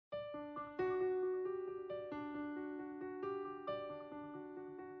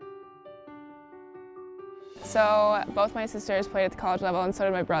So both my sisters played at the college level and so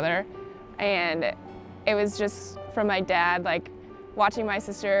did my brother. And it was just from my dad, like watching my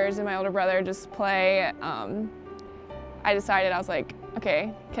sisters and my older brother just play. I decided, I was like,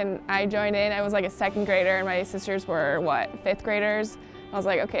 okay, can I join in? I was like a second grader and my sisters were, what, fifth graders? I was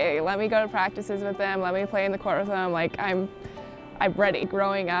like, okay, let me go to practices with them, let me play in the court with them. Like, I'm ready.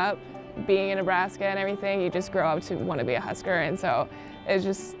 Growing up, being in Nebraska and everything, you just grow up to want to be a Husker. And so it was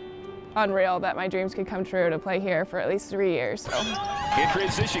just unreal that my dreams could come true to play here for at least 3 years. So. In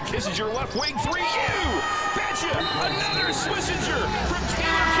transition, Kissinger left wing three. You betcha! Another Swissenger from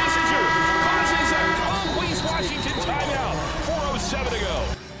Taylor Kissinger causes a always Washington timeout. 4:07 to go.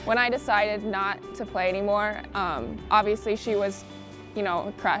 When I decided not to play anymore, obviously she was, you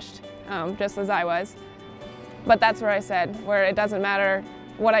know, crushed, just as I was. But that's where I said, where it doesn't matter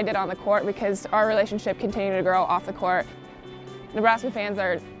what I did on the court because our relationship continued to grow off the court. Nebraska fans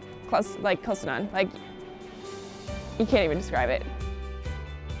are close to none. Like, you can't even describe it.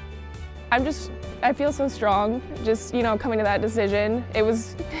 I feel so strong just, you know, coming to that decision. It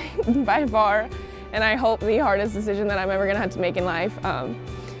was by far, and I hope the hardest decision that I'm ever gonna have to make in life.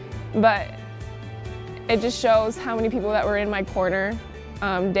 But it just shows how many people that were in my corner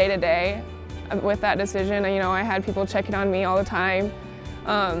day to day with that decision. You know, I had people checking on me all the time.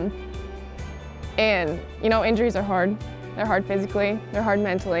 And, you know, injuries are hard. They're hard physically, they're hard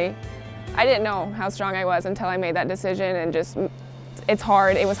mentally. I didn't know how strong I was until I made that decision, and just, it's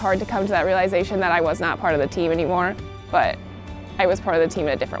hard. It was hard to come to that realization that I was not part of the team anymore, but I was part of the team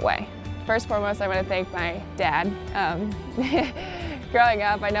in a different way. First and foremost, I want to thank my dad. Growing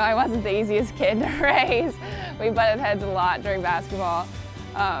up, I know I wasn't the easiest kid to raise. We butted heads a lot during basketball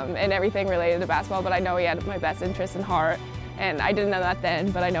and everything related to basketball, but I know he had my best interest in heart, and I didn't know that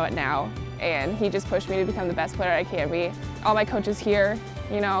then, but I know it now. And he just pushed me to become the best player I can be. All my coaches here,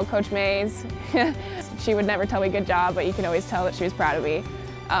 you know, Coach Mays, she would never tell me good job, but you can always tell that she was proud of me.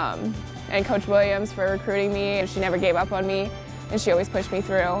 And Coach Williams for recruiting me, and she never gave up on me, and she always pushed me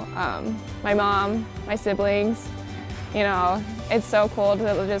through. My mom, my siblings, you know, it's so cool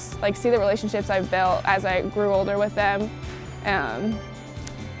to just like see the relationships I've built as I grew older with them. And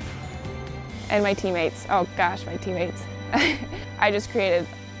my teammates, oh gosh, my teammates. I just created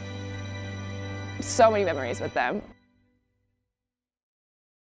so many memories with them.